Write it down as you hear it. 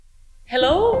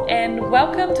Hello and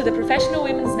welcome to the Professional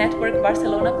Women's Network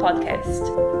Barcelona podcast.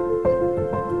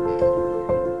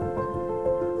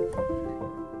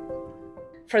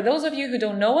 For those of you who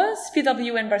don't know us,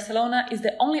 PWN Barcelona is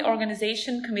the only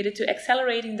organization committed to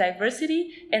accelerating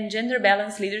diversity and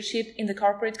gender-balanced leadership in the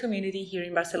corporate community here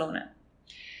in Barcelona.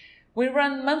 We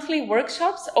run monthly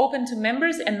workshops open to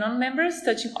members and non-members,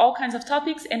 touching all kinds of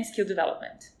topics and skill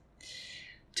development.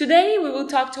 Today, we will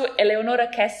talk to Eleonora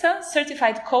Kessa,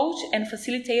 certified coach and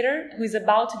facilitator who is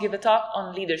about to give a talk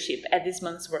on leadership at this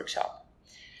month's workshop.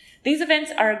 These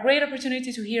events are a great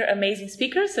opportunity to hear amazing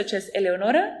speakers such as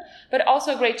Eleonora, but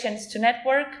also a great chance to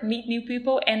network, meet new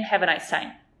people, and have a nice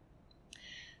time.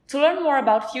 To learn more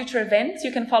about future events,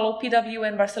 you can follow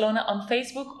PWN Barcelona on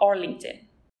Facebook or LinkedIn.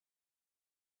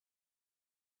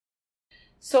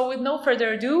 So with no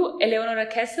further ado, Eleonora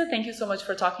Kessa, thank you so much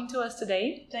for talking to us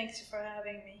today. Thanks for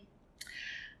having me.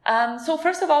 So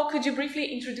first of all, could you briefly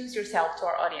introduce yourself to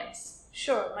our audience?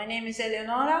 Sure. My name is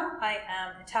Eleonora. I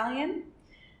am Italian.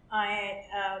 I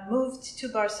moved to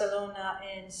Barcelona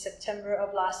in September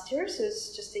of last year, so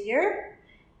it's just a year.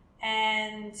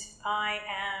 And I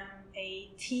am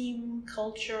a team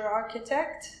culture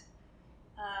architect.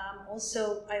 I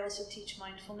also teach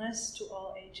mindfulness to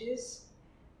all ages.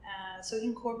 So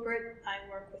in corporate, I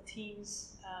work with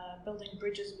teams, building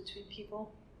bridges between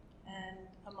people and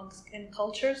in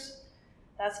cultures.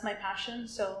 That's my passion.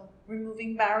 So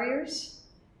removing barriers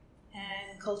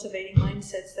and cultivating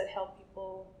mindsets that help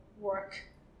people work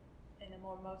in a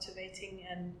more motivating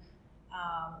and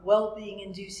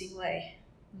well-being-inducing way.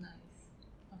 Nice.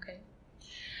 Okay.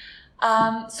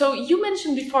 So you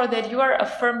mentioned before that you are a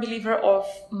firm believer of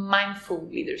mindful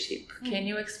leadership. Can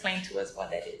you explain to us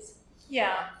what that is?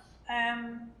 Yeah.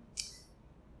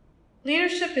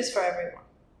 Leadership is for everyone.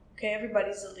 Okay,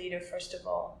 everybody's a leader, first of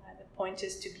all. And the point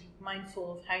is to be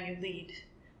mindful of how you lead.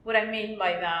 What I mean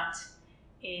by that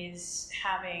is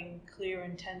having clear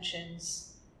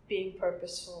intentions, being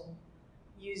purposeful,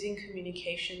 using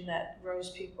communication that grows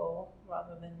people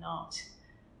rather than not,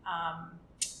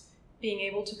 being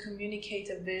able to communicate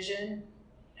a vision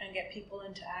and get people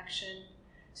into action.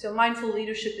 So mindful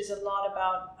leadership is a lot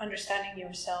about understanding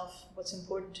yourself, what's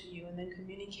important to you, and then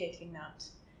communicating that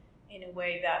in a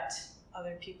way that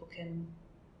other people can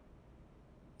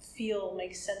feel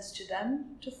makes sense to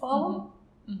them to follow.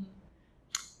 Mm-hmm.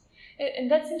 Mm-hmm.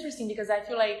 And that's interesting because I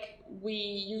feel like we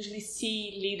usually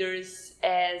see leaders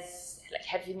as like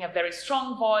having a very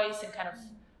strong voice and kind of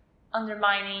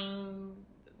undermining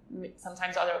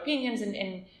sometimes other opinions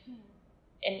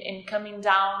and coming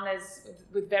down as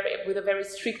with a very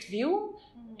strict view,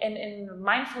 and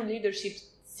mindful leadership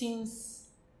seems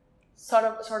sort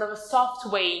of a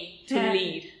soft way to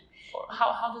lead. Or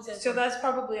how does that? So that's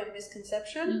probably a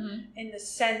misconception in the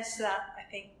sense that I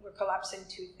think we're collapsing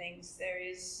two things. There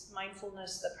is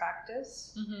mindfulness, the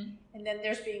practice, and then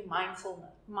there's being mindful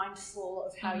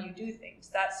of how you do things.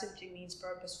 That simply means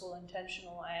purposeful,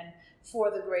 intentional, and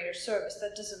for the greater service.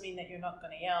 That doesn't mean that you're not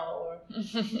going to yell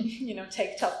or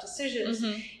take tough decisions.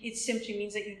 It simply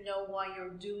means that you know why you're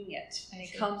doing it. And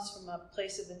it comes from a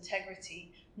place of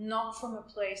integrity, not from a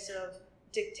place of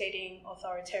dictating,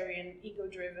 authoritarian,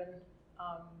 ego-driven,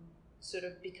 sort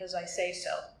of because I say so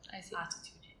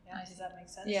attitude. Yeah? Does that make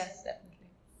sense? Yes, definitely.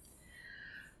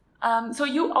 So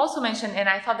you also mentioned, and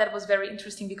I thought that was very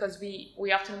interesting because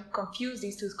we often confuse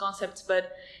these two concepts,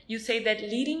 but you say that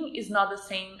leading is not the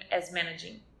same as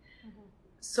managing.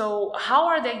 So how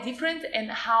are they different, and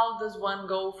how does one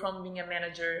go from being a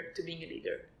manager to being a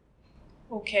leader?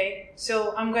 Okay,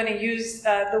 so I'm going to use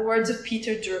the words of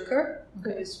Peter Drucker,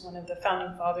 who is one of the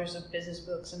founding fathers of business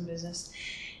books and business.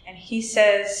 And he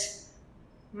says,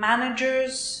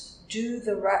 managers do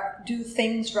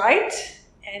things right,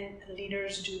 and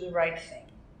leaders do the right thing.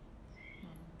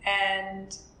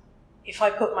 And if I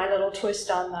put my little twist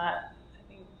on that, I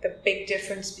think the big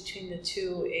difference between the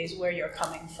two is where you're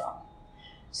coming from.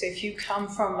 So if you come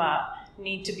from a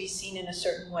need to be seen in a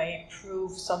certain way,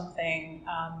 prove something,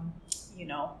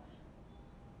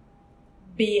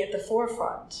 be at the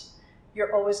forefront,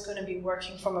 you're always going to be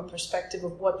working from a perspective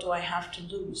of what do I have to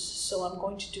lose? So I'm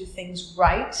going to do things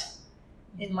right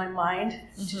in my mind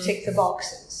to tick the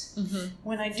boxes.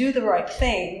 When I do the right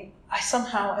thing, I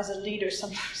somehow, as a leader,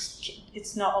 sometimes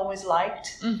it's not always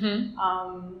liked,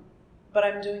 but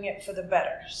I'm doing it for the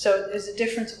better. So there's a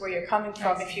difference of where you're coming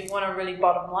from. If you want to really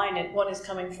bottom line it, one is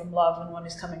coming from love and one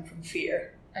is coming from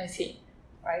fear. I see.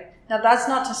 Right? Now, that's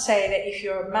not to say that if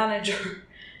you're a manager,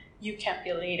 you can't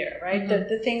be a leader, right?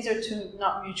 The things are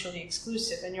not mutually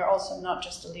exclusive, and you're also not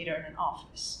just a leader in an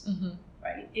office,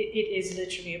 right? It is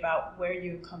literally about where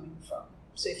you're coming from.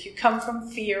 So if you come from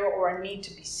fear or a need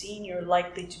to be seen, you're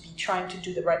likely to be trying to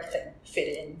do the right thing,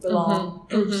 fit in, belong,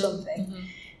 prove something.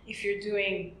 If you're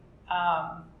doing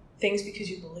things because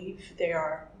you believe they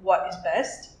are what is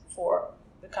best for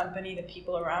the company, the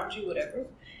people around you, whatever,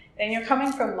 then you're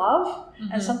coming from love,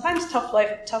 and sometimes tough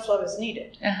love is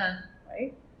needed,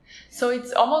 right? So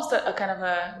it's almost a kind of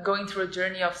a going through a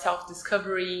journey of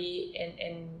self-discovery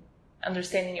and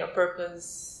understanding your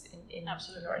purpose in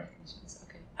Absolutely. Your intentions.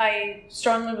 Okay. I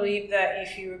strongly believe that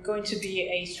if you're going to be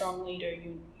a strong leader,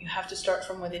 you have to start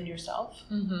from within yourself.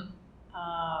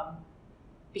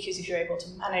 Because if you're able to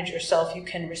manage yourself, you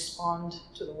can respond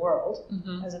to the world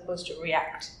as opposed to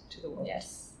react to the world.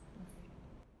 Yes.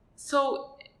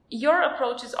 So your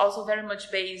approach is also very much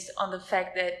based on the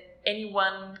fact that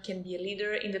anyone can be a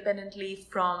leader independently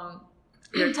from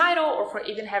their title or for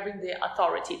even having the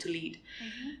authority to lead.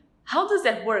 How does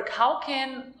that work? How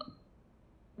can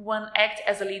one act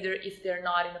as a leader if they're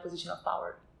not in a position of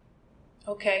power?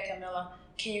 Okay, Camilla.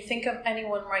 Can you think of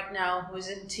anyone right now who is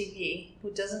in TV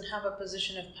who doesn't have a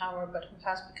position of power but who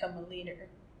has become a leader?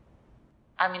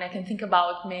 I mean, I can think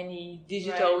about many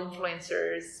digital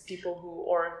influencers, people who,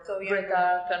 or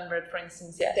Greta Thunberg, for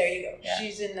instance. Yes. There you go. Yeah.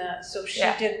 She's in the, so she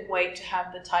didn't wait to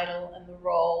have the title and the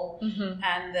role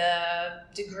and the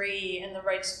degree and the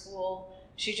right school.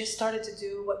 She just started to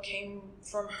do what came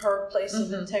from her place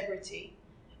of integrity,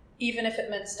 even if it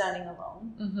meant standing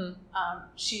alone.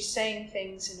 She's saying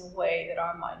things in a way that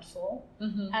are mindful,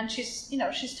 and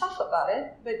she's tough about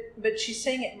it, but she's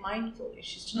saying it mindfully.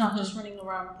 She's not just running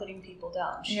around putting people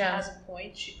down. She has a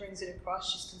point. She brings it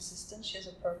across. She's consistent. She has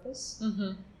a purpose,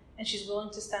 and she's willing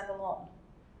to stand alone,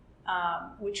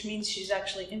 which means she's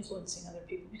actually influencing other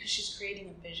people because she's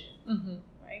creating a vision.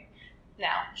 Right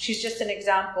now, she's just an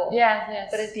example.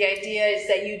 But the idea is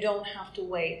that you don't have to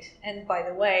wait. And by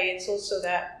the way, it's also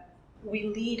that we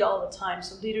lead all the time.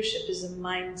 So leadership is a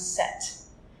mindset.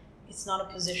 It's not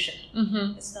a position.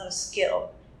 It's not a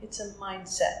skill. It's a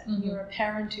mindset. When you're a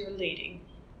parent, you're leading.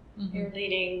 You're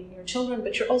leading your children,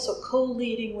 but you're also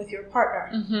co-leading with your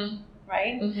partner,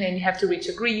 right? And you have to reach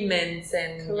agreements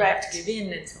and you have to give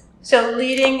in and so on. So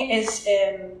leading is,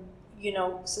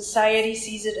 society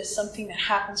sees it as something that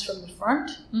happens from the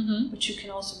front, but you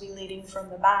can also be leading from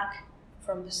the back,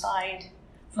 from the side,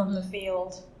 from the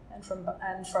field,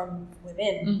 and from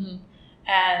within.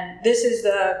 And this is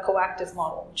the coactive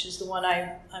model, which is the one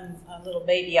I'm a little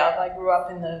baby of. I grew up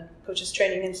in the Coaches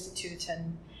Training Institute,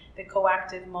 and the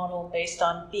coactive model based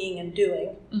on being and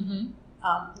doing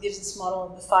gives this model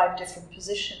of the 5 different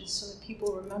positions so that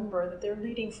people remember that they're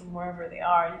leading from wherever they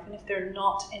are, even if they're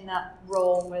not in that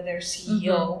role where they're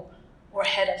CEO or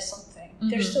head of something.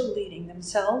 They're still leading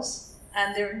themselves,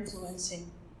 and they're influencing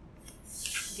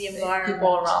the environment.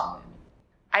 People around them.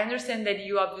 I understand that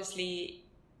you obviously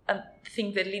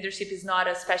think that leadership is not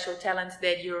a special talent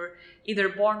that you're either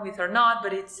born with or not,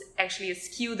 but it's actually a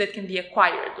skill that can be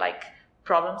acquired, like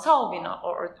problem solving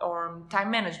or time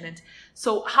management.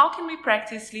 So how can we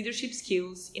practice leadership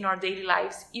skills in our daily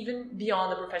lives, even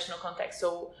beyond the professional context?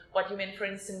 So what you meant, for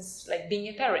instance, like being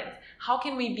a parent. How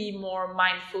can we be more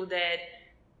mindful that,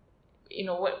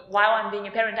 while I'm being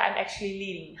a parent, I'm actually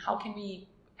leading? How can we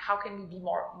be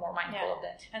more mindful of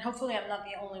that? And hopefully I'm not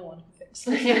the only one who thinks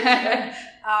that.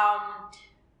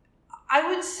 I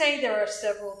would say there are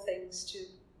several things to...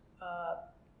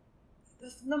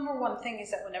 the number one thing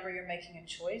is that whenever you're making a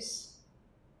choice,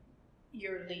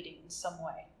 you're leading in some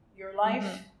way. Your life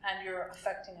and you're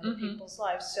affecting other people's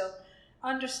lives. So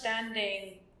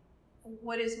understanding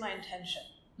what is my intention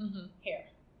here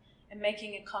and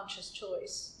making a conscious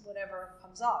choice, whatever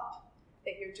comes up,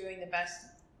 that you're doing the best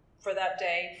for that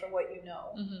day, for what you know.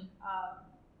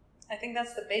 I think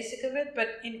that's the basic of it,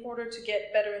 but in order to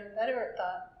get better and better at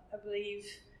that, I believe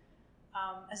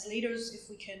as leaders, if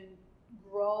we can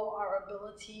grow our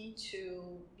ability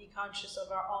to be conscious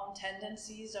of our own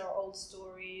tendencies, our old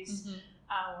stories,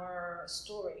 our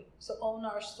story. So own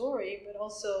our story, but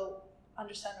also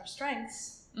understand our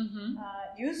strengths,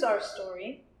 use our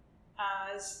story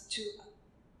as to,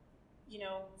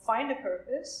 find a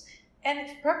purpose. And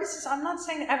if purpose is, I'm not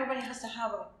saying that everybody has to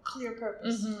have a clear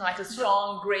purpose. Like a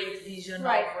strong, great vision.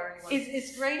 Right.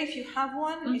 It's great if you have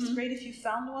one. It's great if you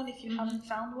found one. If you haven't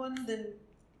found one, then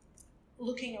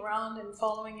looking around and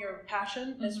following your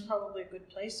passion is probably a good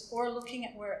place. Or looking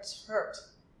at where it's hurt.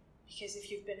 Because if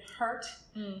you've been hurt,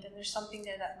 then there's something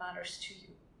there that matters to you.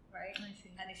 Right? I see.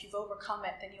 And if you've overcome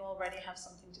it, then you already have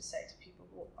something to say to people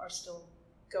who are still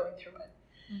going through it.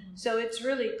 So it's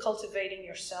really cultivating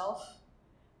yourself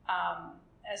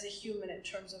as a human in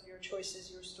terms of your choices,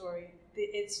 your story.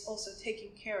 It's also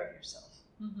taking care of yourself.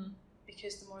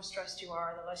 because the more stressed you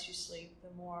are, the less you sleep,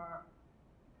 the more,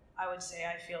 I would say,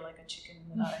 I feel like a chicken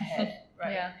without a head,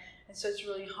 right? Yeah. And so it's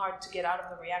really hard to get out of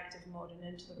the reactive mode and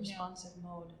into the responsive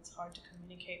mode. It's hard to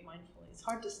communicate mindfully. It's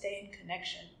hard to stay in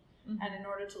connection. Mm-hmm. And in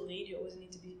order to lead, you always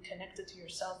need to be connected to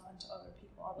yourself and to other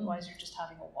people. Otherwise, you're just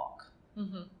having a walk,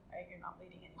 right? You're not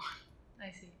leading anyone.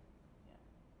 I see.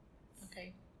 Yeah.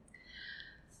 Okay.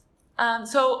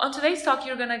 So on today's talk,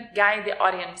 you're going to guide the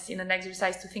audience in an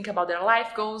exercise to think about their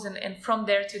life goals and from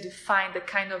there to define the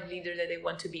kind of leader that they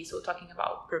want to be. So talking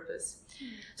about purpose.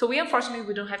 So we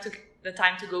don't have the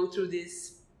time to go through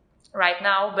this right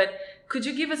now, but could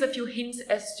you give us a few hints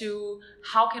as to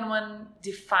how can one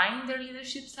define their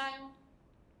leadership style?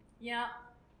 Yeah.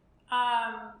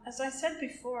 As I said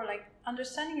before, like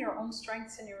understanding your own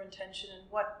strengths and your intention and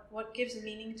what gives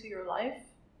meaning to your life,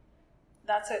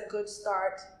 that's a good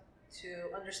start to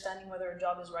understanding whether a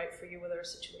job is right for you, whether a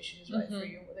situation is right for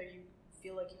you, whether you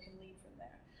feel like you can lead from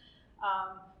there.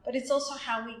 But it's also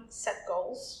how we set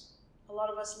goals. A lot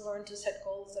of us learn to set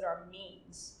goals that are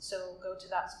means. So go to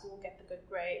that school, get the good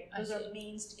grade. Those are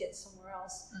means to get somewhere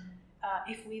else.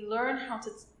 If we learn how to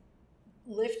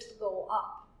lift the goal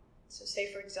up, so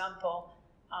say for example,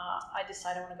 I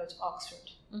decide I want to go to Oxford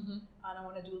and I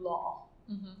want to do law.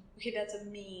 Okay, that's a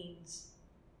means.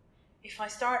 If I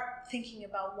start thinking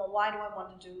about, well, why do I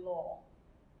want to do law?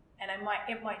 And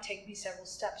it might take me several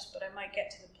steps, but I might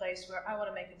get to the place where I want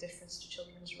to make a difference to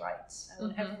children's rights. I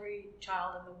want every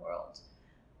child in the world,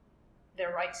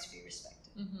 their rights to be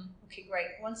respected. Okay, great.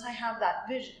 Once I have that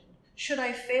vision, should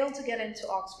I fail to get into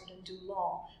Oxford and do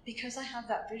law, because I have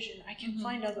that vision, I can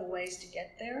find other ways to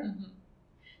get there.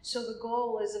 So the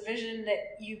goal is a vision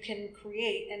that you can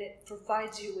create, and it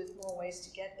provides you with more ways to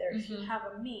get there. If you have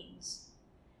a means,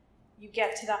 you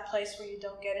get to that place where you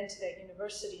don't get into that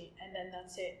university, and then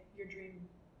that's it, your dream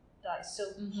dies. So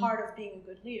part of being a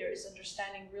good leader is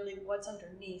understanding really what's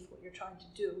underneath what you're trying to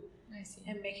do. I see.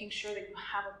 And making sure that you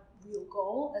have a real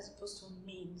goal as opposed to a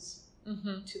means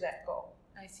to that goal.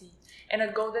 I see. And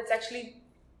a goal that's actually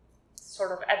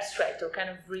sort of abstract or kind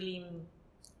of really,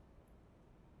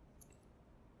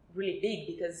 really big,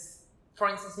 because, for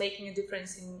instance, making a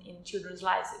difference in children's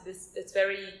lives, it's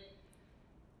very...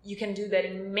 You can do that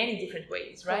in many different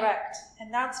ways, right? Correct.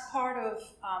 And that's part of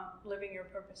living your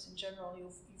purpose in general. You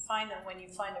find that when you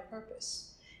find a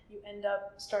purpose, you end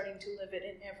up starting to live it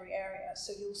in every area.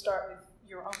 So you'll start with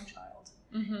your own child.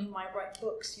 You might write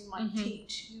books, you might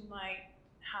teach, you might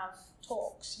have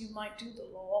talks, you might do the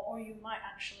law, or you might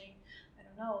actually, I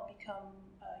don't know, become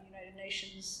a United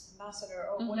Nations ambassador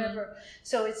or whatever.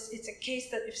 So it's a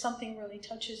case that if something really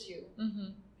touches you,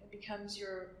 becomes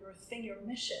your thing, your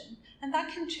mission, and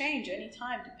that can change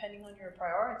anytime depending on your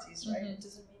priorities, right? It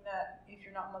doesn't mean that if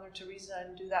you're not Mother Teresa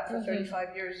and do that for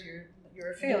 35 years,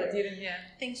 you're a failure.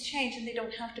 Things change, and they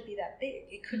don't have to be that big.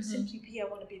 It could simply be, I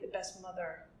want to be the best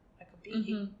mother I could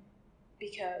be,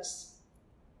 because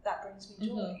that brings me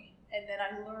joy, and then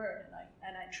I learn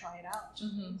and I try it out.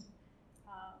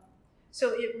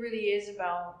 So it really is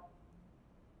about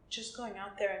just going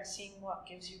out there and seeing what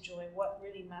gives you joy, what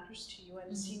really matters to you,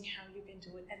 and seeing how you can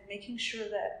do it, and making sure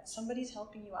that somebody's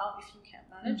helping you out if you can't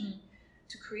manage it,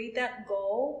 to create that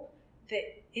goal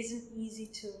that isn't easy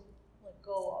to let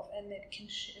go of and that can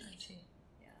shift.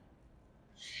 Yeah.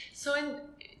 So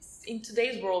in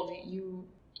today's world,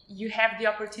 you have the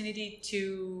opportunity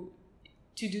to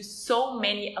do so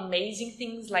many amazing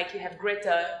things. Like you have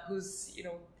Greta, who's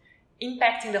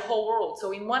impacting the whole world.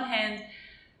 So in one hand,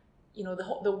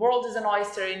 the world is an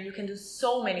oyster and you can do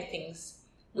so many things,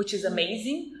 which is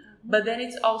amazing. But then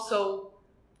it's also,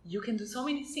 you can do so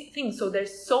many things. So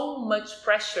there's so much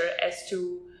pressure as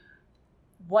to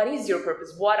what is your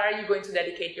purpose? What are you going to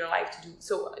dedicate your life to do?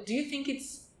 So do you think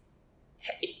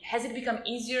has it become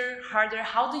easier, harder?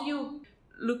 How do you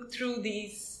look through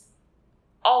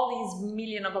all these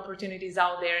million of opportunities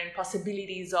out there and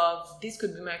possibilities of this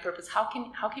could be my purpose? How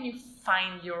can you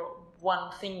find your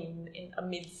one thing in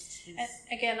amidst this?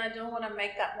 And again, I don't want to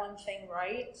make that one thing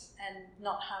right and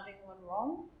not having one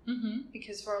wrong,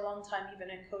 because for a long time, even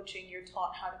in coaching, you're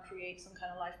taught how to create some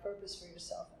kind of life purpose for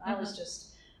yourself. And I was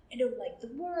just, I don't like the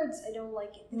words, I don't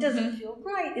like it, it doesn't feel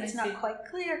right, it's not quite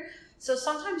clear. So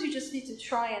sometimes you just need to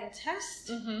try and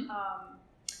test.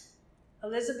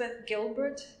 Elizabeth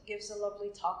Gilbert gives a lovely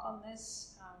talk on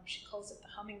this. She calls it the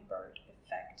hummingbird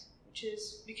effect, which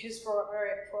is because for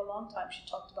a long time she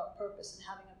talked about purpose and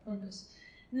having a purpose.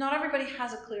 Not everybody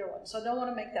has a clear one, so I don't want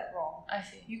to make that wrong. I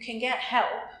see. You can get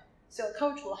help, so a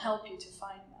coach will help you to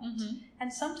find that.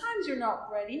 And sometimes you're not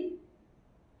ready,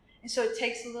 and so it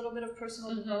takes a little bit of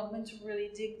personal development to really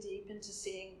dig deep into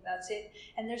seeing that's it.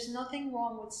 And there's nothing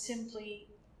wrong with simply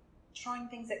trying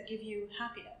things that give you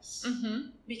happiness. Mm-hmm.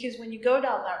 Because when you go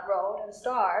down that road and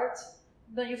start,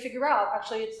 then you figure out,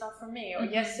 actually, it's not for me, or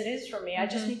Mm-hmm. yes, it is for me. I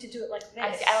just need to do it like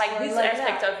this. I like this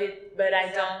aspect that. of it, but I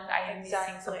Exactly. don't. I am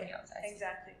missing something else.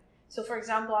 Exactly. So, for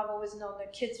example, I've always known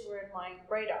that kids were in my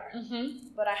radar, Mm-hmm.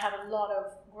 but I had a lot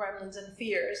of gremlins and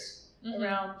fears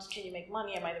around, can you make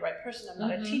money? Am I the right person? I'm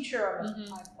not a teacher.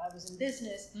 I was in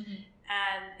business.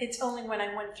 And it's only when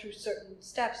I went through certain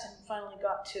steps and finally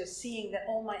got to seeing that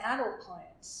all my adult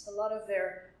clients, a lot of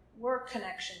their work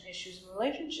connection issues and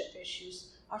relationship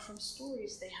issues are from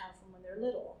stories they have from when they're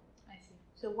little. I see.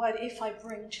 So what if I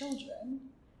bring children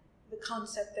the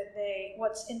concept that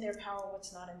what's in their power,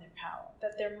 what's not in their power,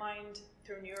 that their mind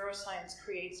through neuroscience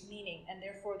creates meaning, and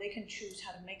therefore they can choose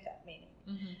how to make that meaning.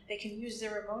 They can use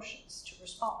their emotions to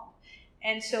respond.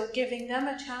 And so giving them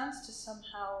a chance to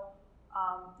somehow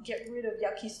get rid of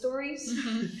yucky stories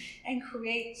and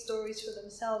create stories for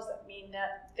themselves that mean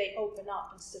that they open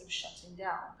up instead of shutting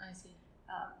down. I see.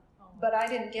 But I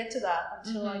didn't get to that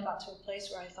until I got to a place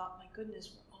where I thought, my goodness,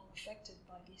 we're all affected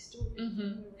by these stories.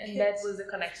 And that was the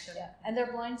connection. Yeah, and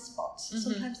they're blind spots.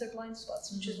 Sometimes they're blind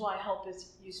spots, which is why help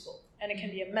is useful. And it can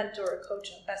be a mentor, a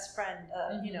coach, a best friend,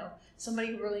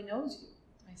 somebody who really knows you.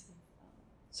 I see.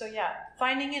 So yeah,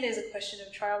 finding it is a question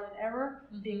of trial and error,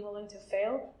 being willing to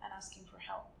fail, and asking for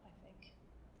help, I think.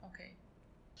 Okay.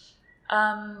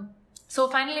 So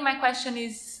finally, my question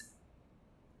is,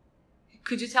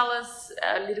 could you tell us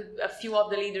a few of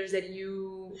the leaders that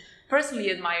you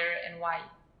personally admire and why?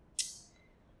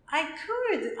 I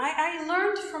could. I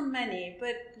learned from many,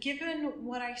 but given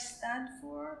what I stand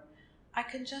for, I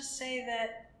can just say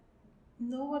that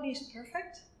nobody's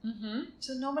perfect.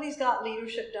 So nobody's got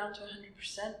leadership down to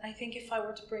 100%. I think if I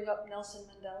were to bring up Nelson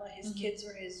Mandela, his kids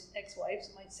or his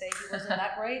ex-wives might say he wasn't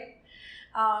that great.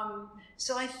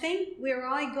 So I think where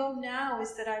I go now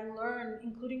is that I learn,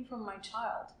 including from my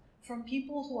child, from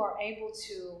people who are able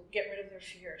to get rid of their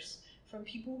fears, from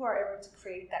people who are able to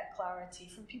create that clarity,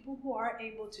 from people who are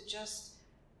able to just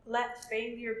let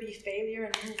failure be failure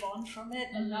and move on from it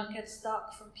and not get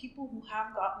stuck, from people who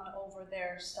have gotten over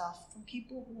their stuff, from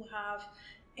people who have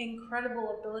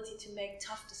incredible ability to make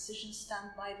tough decisions,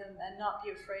 stand by them, and not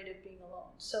be afraid of being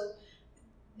alone. So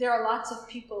there are lots of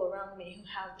people around me who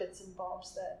have bits and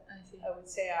bobs that I would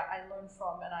say I learn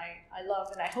from and I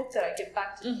love, and I hope that I give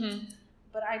back to them.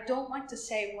 But I don't like to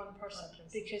say one person,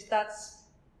 because that's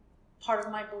part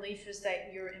of my belief is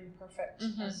that you're imperfect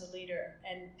as a leader,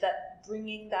 and that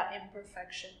bringing that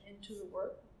imperfection into the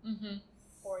work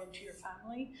or into your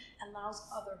family allows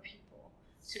other people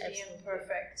to be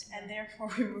imperfect, and therefore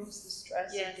removes the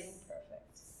stress of being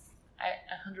perfect. I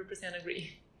 100%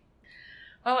 agree.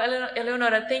 Well,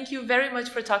 Eleonora, thank you very much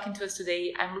for talking to us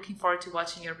today. I'm looking forward to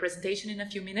watching your presentation in a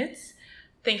few minutes.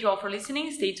 Thank you all for listening.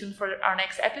 Stay tuned for our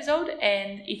next episode.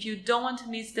 And if you don't want to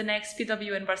miss the next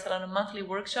PWN Barcelona monthly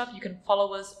workshop, you can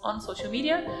follow us on social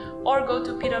media or go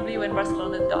to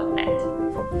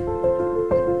pwnbarcelona.net.